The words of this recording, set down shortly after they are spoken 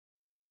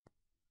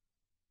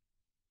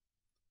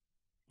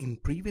In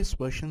previous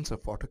versions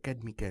of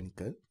AutoCAD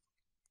Mechanical,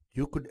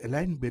 you could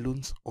align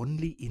balloons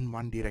only in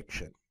one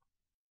direction.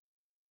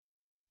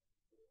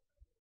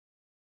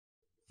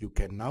 You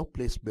can now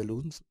place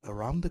balloons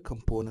around the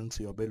components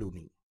you are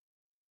ballooning.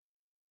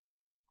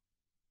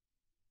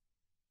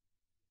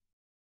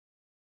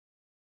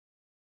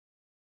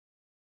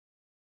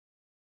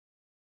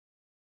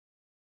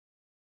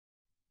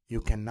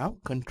 You can now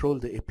control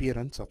the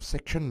appearance of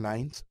section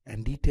lines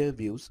and detail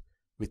views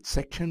with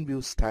section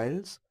view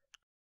styles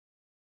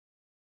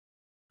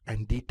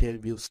and detail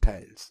view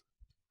styles.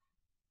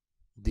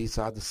 These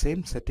are the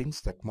same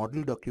settings that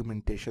model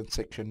documentation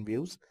section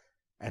views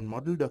and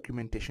model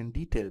documentation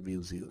detail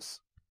views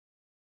use.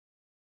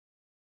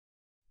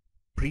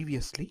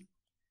 Previously,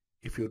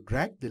 if you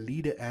drag the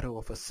leader arrow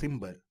of a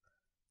symbol,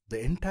 the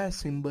entire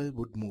symbol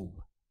would move.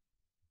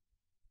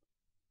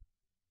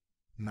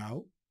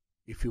 Now,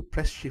 if you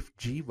press Shift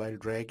G while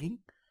dragging,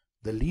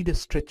 the leader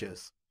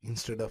stretches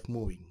instead of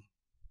moving.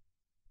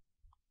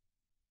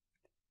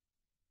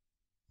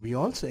 We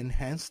also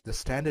enhanced the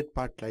standard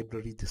part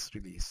library this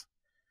release.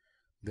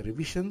 The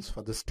revisions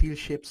for the steel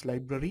shapes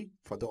library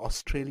for the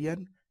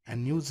Australian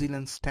and New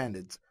Zealand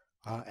standards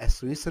are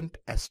as recent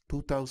as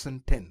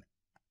 2010.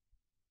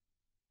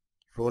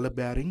 Roller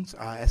bearings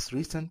are as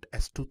recent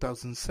as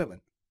 2007.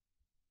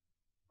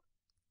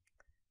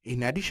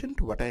 In addition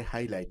to what I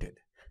highlighted,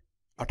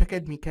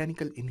 AutoCAD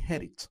Mechanical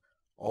inherits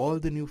all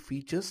the new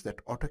features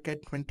that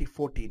AutoCAD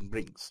 2014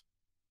 brings.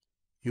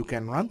 You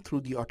can run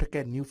through the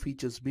AutoCAD New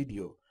Features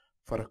video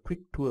for a quick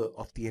tour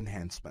of the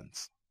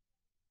enhancements.